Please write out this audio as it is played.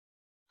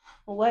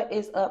What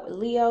is up,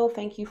 Leo?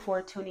 Thank you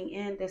for tuning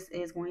in. This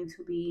is going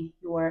to be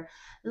your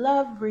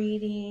love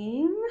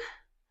reading.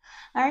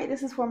 All right,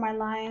 this is for my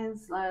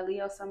lions,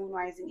 Leo, Sun, Moon,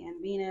 Rising,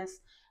 and Venus.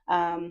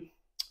 Um,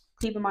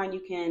 Keep in mind you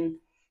can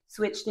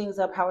switch things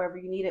up however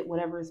you need it,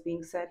 whatever is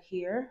being said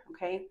here.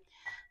 Okay,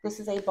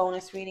 this is a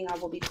bonus reading. I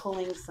will be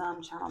pulling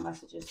some channel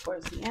messages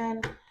towards the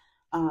end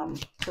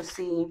to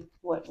see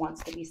what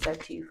wants to be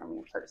said to you from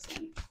your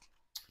person.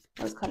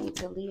 What's coming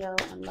to Leo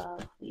and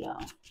love, Leo?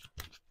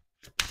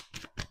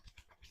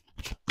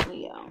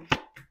 Leo.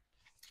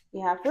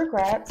 You have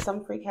regret.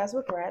 Some freak has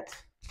regret,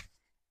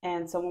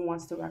 and someone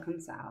wants to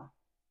reconcile.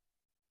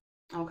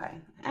 Okay,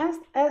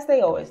 as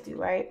they always do,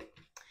 right?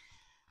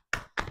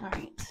 All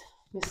right.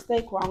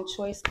 Mistake, wrong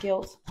choice,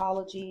 guilt,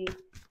 apology.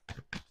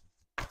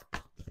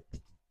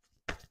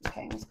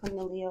 Okay, what's coming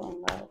to Leo and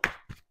love?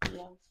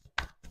 Leo.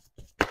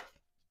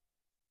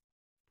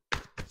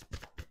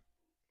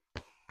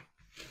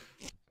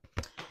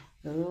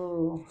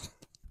 Ooh.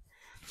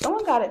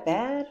 Someone got it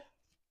bad.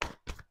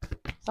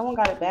 Someone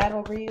got it bad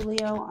over you,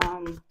 Leo.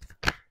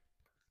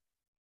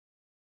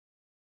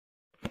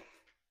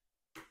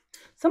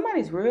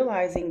 Somebody's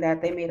realizing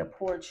that they made a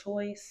poor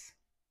choice.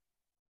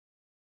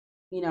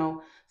 You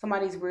know,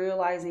 somebody's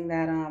realizing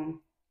that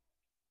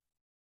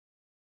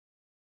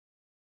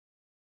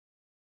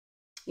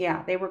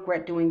yeah, they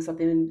regret doing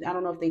something. I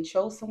don't know if they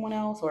chose someone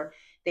else or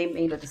they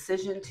made a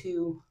decision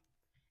to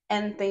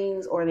end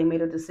things or they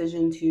made a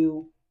decision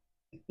to,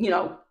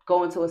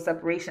 go into a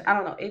separation. I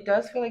don't know. It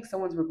does feel like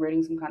someone's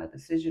regretting some kind of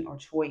decision or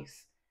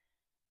choice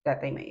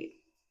that they made.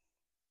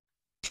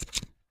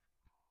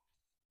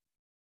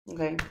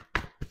 Okay.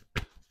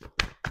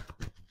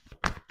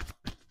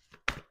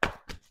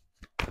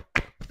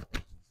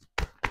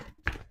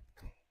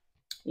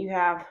 You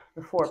have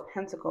the Four of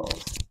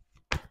Pentacles.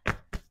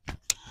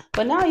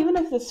 But now, even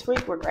if this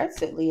freak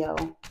regrets it, Leo,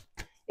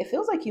 it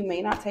feels like you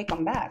may not take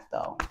them back,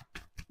 though.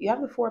 You have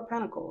the Four of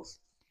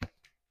Pentacles.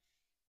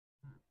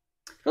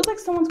 Feels like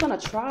someone's going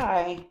to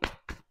try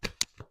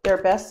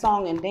their best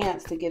song and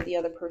dance to get the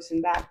other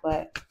person back,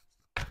 but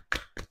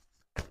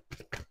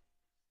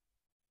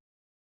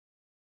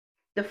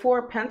the Four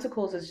of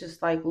Pentacles is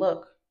just like,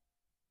 look,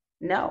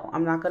 no,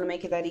 I'm not going to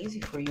make it that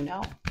easy for you,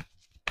 no.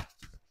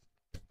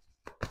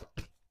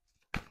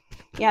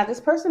 Yeah,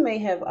 this person may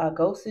have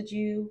ghosted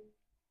you,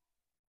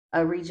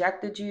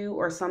 rejected you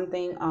or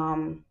something,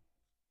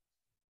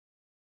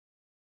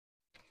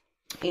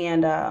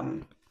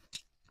 and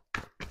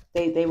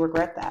they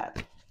regret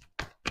that.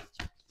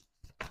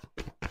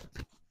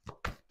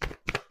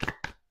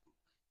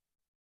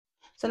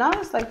 So now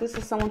it's like this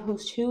is someone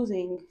who's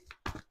choosing,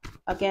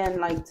 again,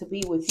 like to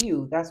be with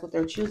you. That's what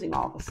they're choosing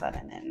all of a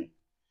sudden. And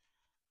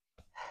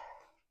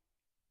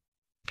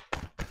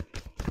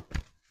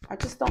I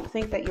just don't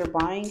think that you're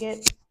buying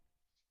it.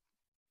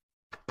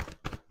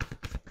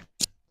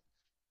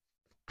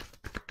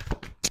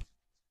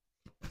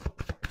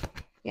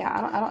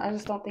 Yeah, I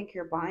just don't think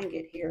you're buying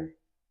it here.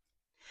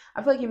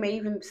 I feel like you may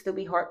even still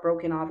be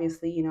heartbroken,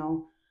 obviously,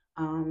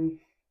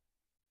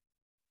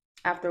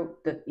 after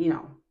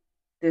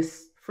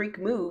this freak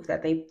move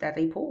that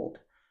they pulled.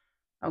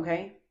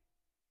 Okay.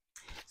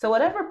 So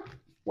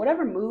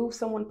whatever move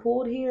someone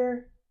pulled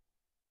here,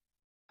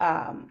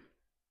 I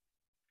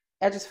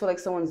just feel like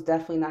someone's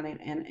definitely not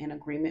in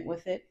agreement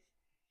with it.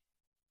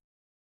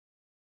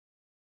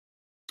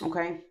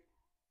 Okay.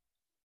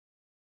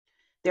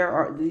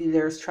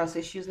 There's trust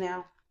issues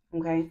now.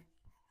 Okay.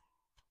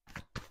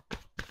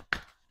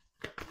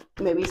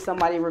 Maybe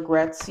somebody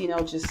regrets,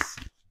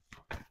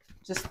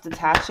 just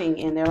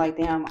detaching, and they're like,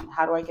 damn,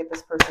 how do I get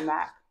this person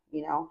back?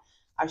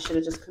 I should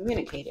have just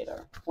communicated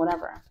or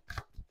whatever.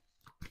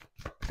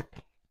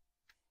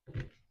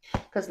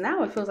 Because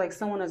now it feels like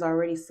someone is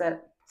already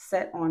set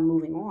on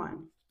moving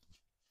on.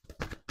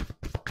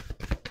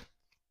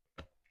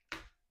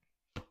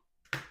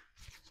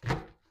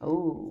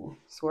 Oh,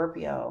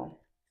 Scorpio,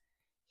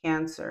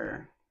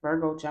 Cancer,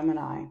 Virgo,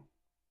 Gemini,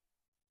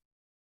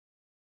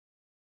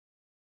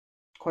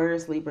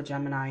 Aquarius, Libra,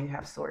 Gemini. You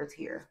have swords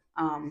here.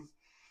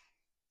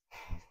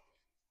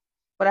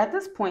 But at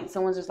this point,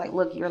 someone's just like,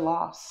 look, you're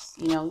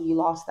lost. You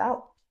lost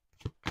out.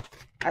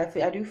 I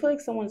do feel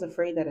like someone's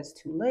afraid that it's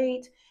too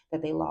late,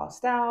 that they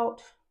lost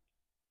out.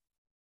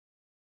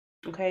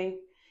 Okay.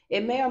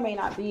 It may or may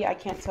not be. I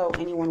can't tell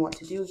anyone what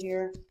to do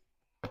here.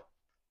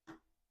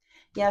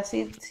 Yeah,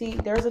 see,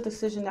 there's a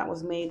decision that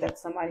was made that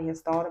somebody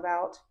has thought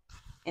about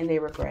and they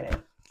regret it.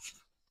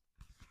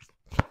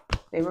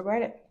 They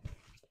regret it.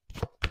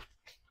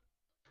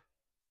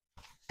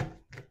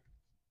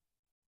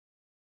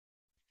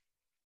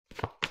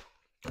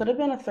 Could have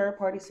been a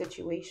third-party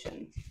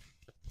situation.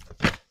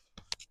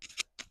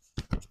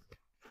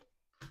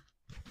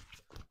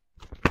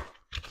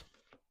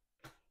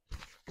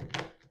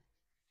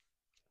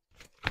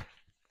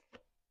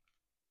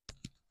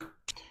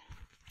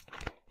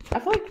 I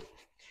feel like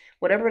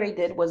whatever they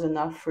did was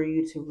enough for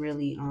you to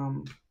really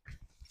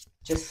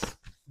just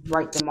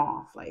write them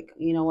off. Like,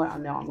 you know what? I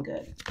know I'm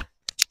good.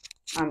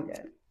 I'm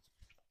good.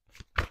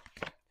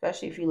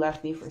 Especially if you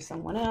left me for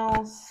someone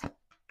else.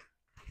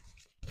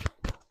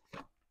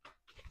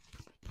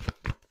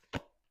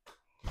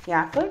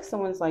 Yeah, I feel like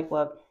someone's like,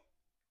 look,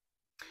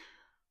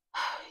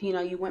 you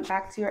know, you went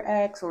back to your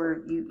ex,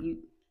 or you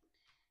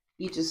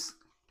just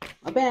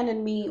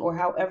abandoned me, or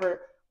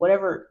however,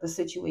 whatever the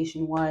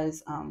situation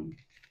was.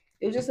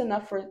 It was just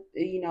enough for,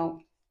 you know,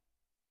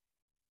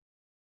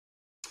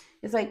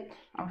 it's like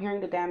I'm hearing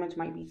the damage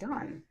might be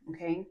done.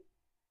 Okay,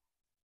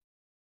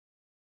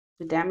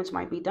 the damage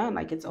might be done,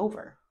 like it's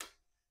over.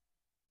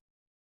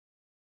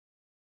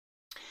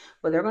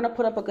 But they're gonna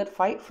put up a good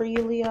fight for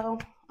you, Leo.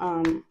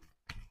 Um,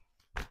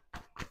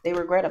 they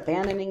regret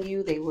abandoning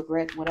you. They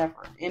regret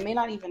whatever. It may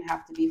not even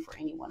have to be for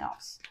anyone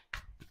else.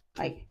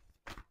 Like,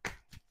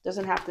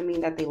 doesn't have to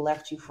mean that they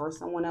left you for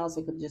someone else.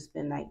 It could just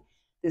been like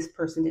this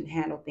person didn't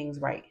handle things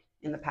right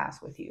in the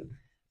past with you.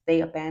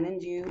 They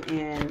abandoned you,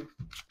 and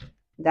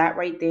that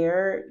right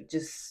there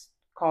just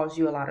caused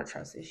you a lot of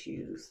trust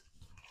issues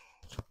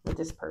with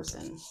this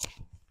person.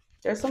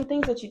 There's some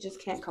things that you just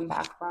can't come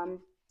back from.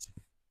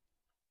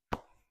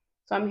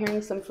 So I'm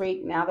hearing some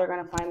freak now they're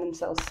gonna find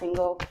themselves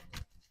single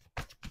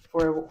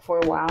for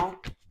a while.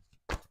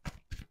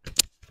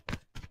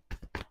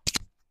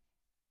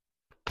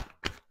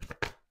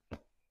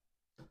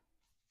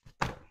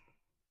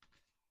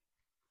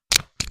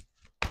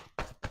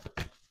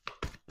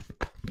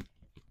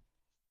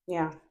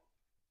 Yeah.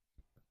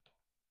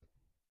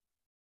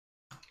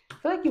 I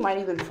feel like you might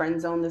even friend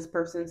zone this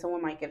person.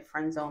 Someone might get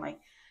friend zone, like,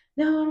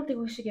 no, I don't think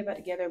we should get back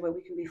together, but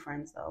we can be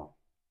friends though.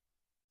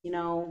 You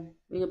know,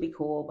 we could be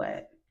cool,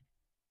 but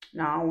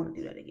no, I don't want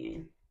to do that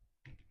again.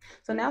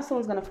 So now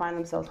someone's gonna find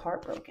themselves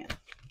heartbroken.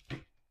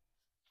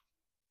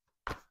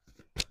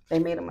 They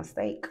made a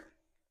mistake.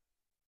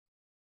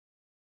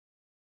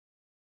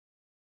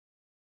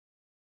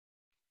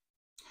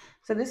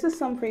 So this is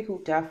some freak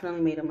who definitely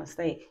made a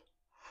mistake.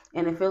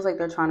 And it feels like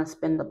they're trying to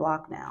spin the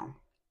block now.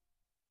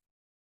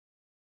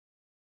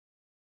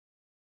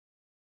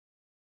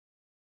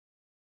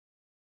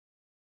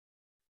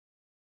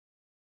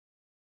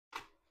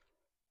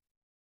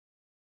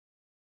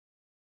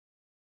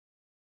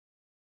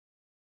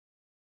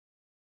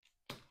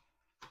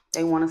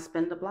 They want to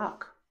spin the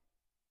block.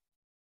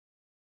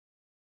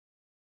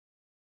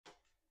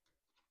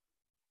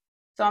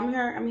 So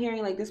I'm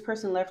hearing like this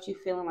person left you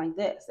feeling like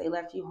this. They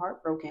left you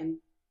heartbroken.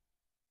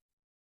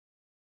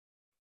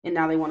 And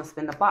now they want to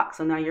spin the block.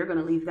 So now you're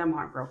gonna leave them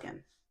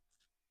heartbroken.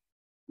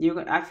 You're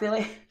gonna I feel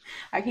like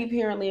I keep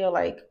hearing Leo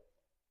like,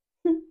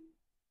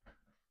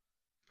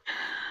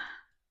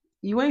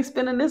 you ain't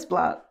spinning this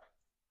block.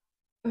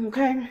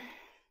 Okay.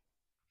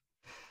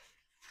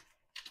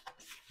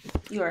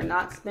 You are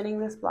not spinning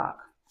this block.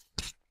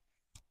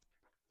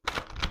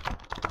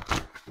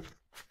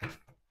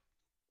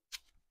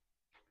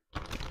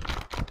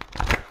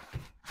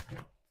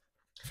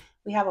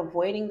 We have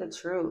avoiding the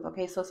truth.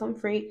 Okay, so some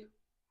freak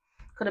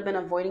could have been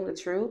avoiding the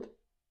truth.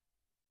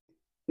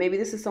 Maybe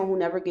this is someone who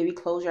never gave you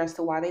closure as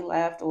to why they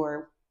left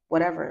or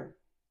whatever.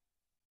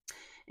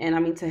 And I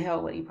mean, to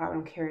hell with you, probably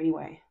don't care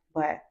anyway.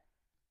 But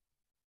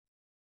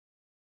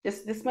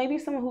this may be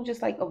someone who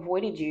just like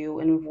avoided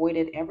you and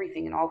avoided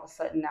everything, and all of a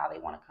sudden now they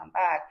want to come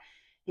back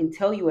and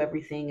tell you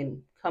everything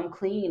and come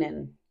clean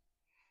and,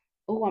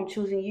 oh, I'm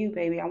choosing you,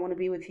 baby. I want to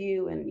be with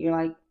you, and you're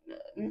like,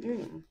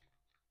 mm-mm.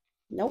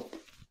 Nope.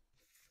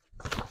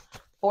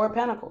 Four of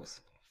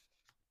Pentacles.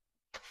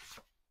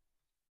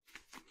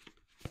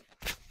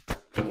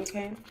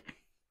 Okay.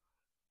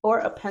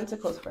 Four of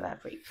Pentacles for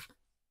that freak.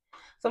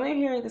 So I'm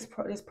hearing this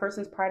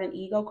person's pride and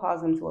ego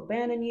cause them to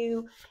abandon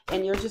you,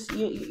 and you're just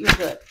you're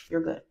good.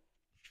 You're good.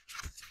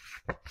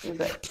 You're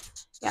good.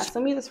 Yeah.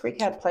 Some of this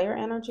freak had player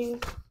energy.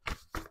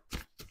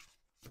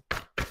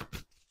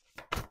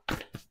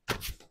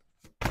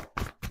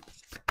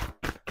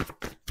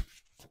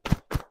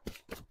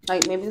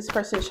 Like maybe this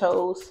person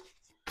chose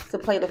to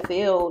play the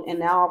field, and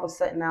now all of a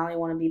sudden now they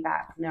want to be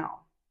back. No.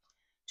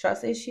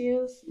 Trust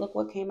issues. Look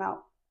what came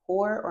out.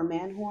 Whore or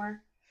man whore.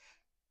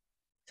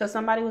 So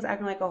somebody was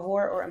acting like a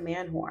whore or a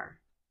man whore.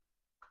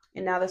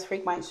 And now this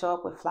freak might show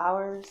up with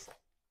flowers.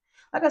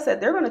 Like I said,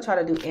 they're going to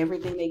try to do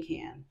everything they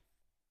can.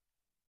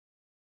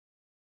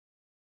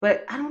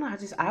 But I don't know.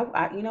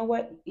 I you know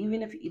what?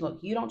 Even if, look,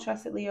 you don't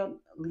trust it, Leo,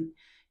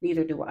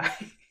 neither do I.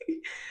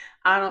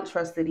 I don't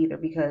trust it either,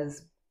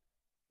 because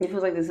it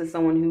feels like this is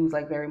someone who's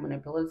like very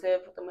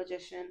manipulative with the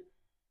magician.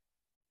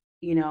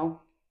 You know,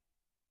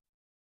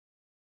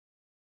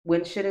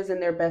 when shit is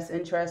in their best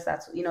interest,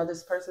 that's, you know,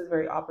 this person's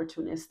very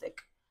opportunistic.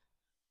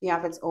 Yeah,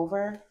 if it's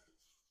over,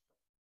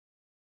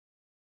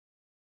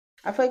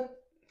 I feel like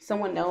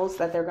someone knows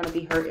that they're going to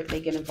be hurt if they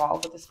get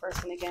involved with this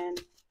person again.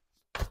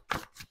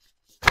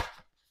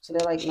 So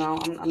they're like, no,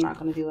 I'm not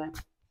going to do it.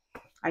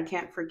 I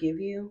can't forgive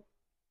you.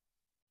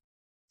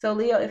 So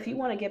Leo, if you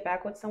want to get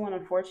back with someone,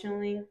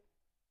 unfortunately,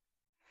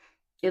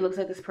 it looks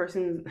like this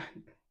person,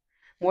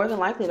 more than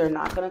likely, they're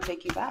not going to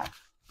take you back.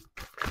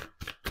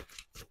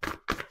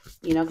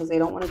 You know, because they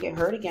don't want to get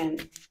hurt again.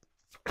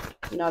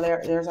 You know,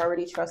 there's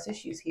already trust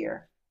issues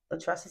here. The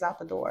trust is out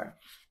the door.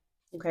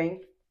 Okay?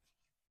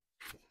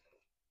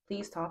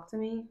 Please talk to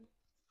me.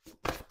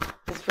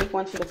 This freak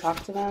wants you to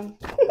talk to them.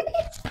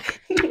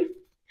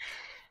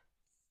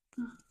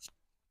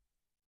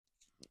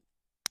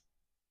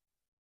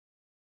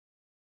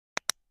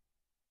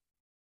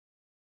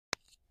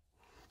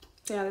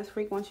 So yeah, this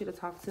freak wants you to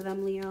talk to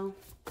them, Leo.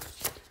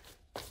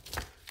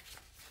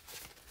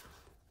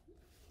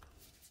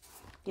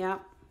 Yeah.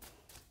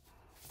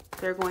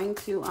 They're going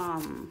to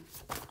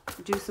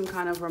do some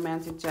kind of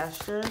romantic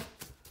gesture.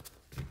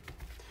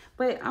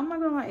 But I'm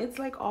not gonna lie, it's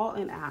like all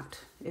an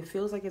act. It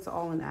feels like it's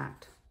all an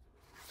act.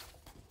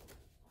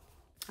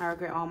 I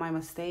regret all my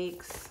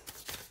mistakes.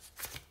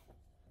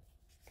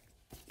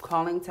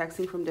 Calling,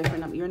 texting from different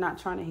numbers. You're not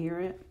trying to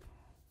hear it.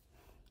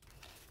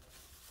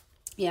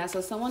 Yeah,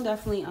 so someone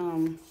definitely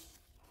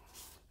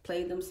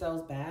played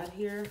themselves bad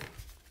here.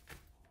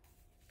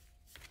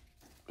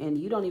 And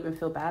you don't even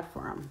feel bad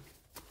for them.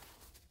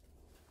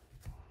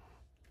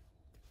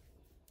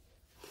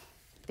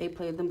 They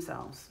played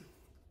themselves.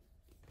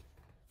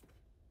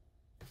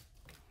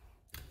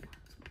 Why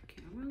does my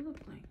camera look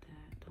like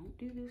that? Don't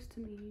do this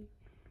to me.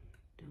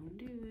 Don't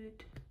do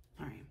it.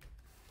 All right.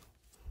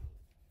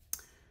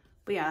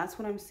 But yeah, that's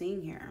what I'm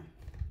seeing here.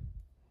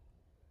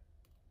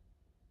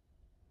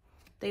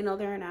 They know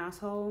they're an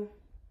asshole.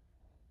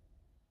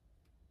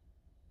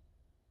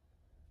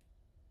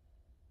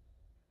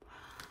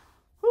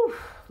 Whew.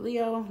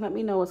 Leo, let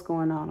me know what's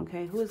going on,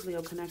 okay? Who is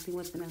Leo connecting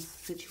with in this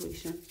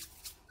situation?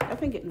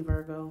 I've been getting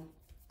Virgo,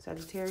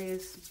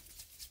 Sagittarius,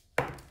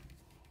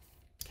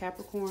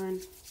 Capricorn,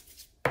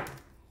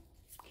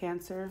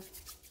 Cancer,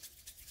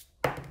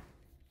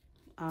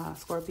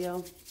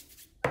 Scorpio,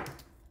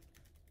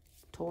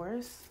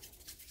 Taurus,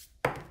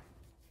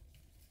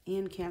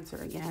 and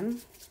Cancer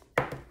again,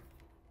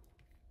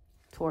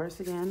 Taurus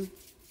again,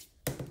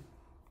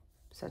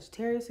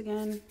 Sagittarius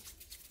again,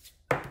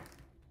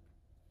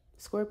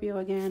 Scorpio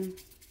again,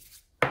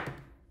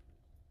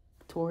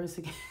 Taurus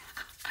again.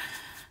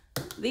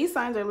 These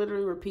signs are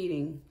literally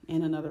repeating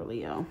in another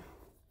Leo.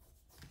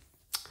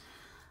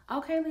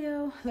 Okay,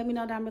 Leo, let me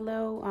know down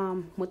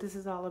below what this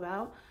is all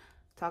about.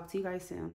 Talk to you guys soon.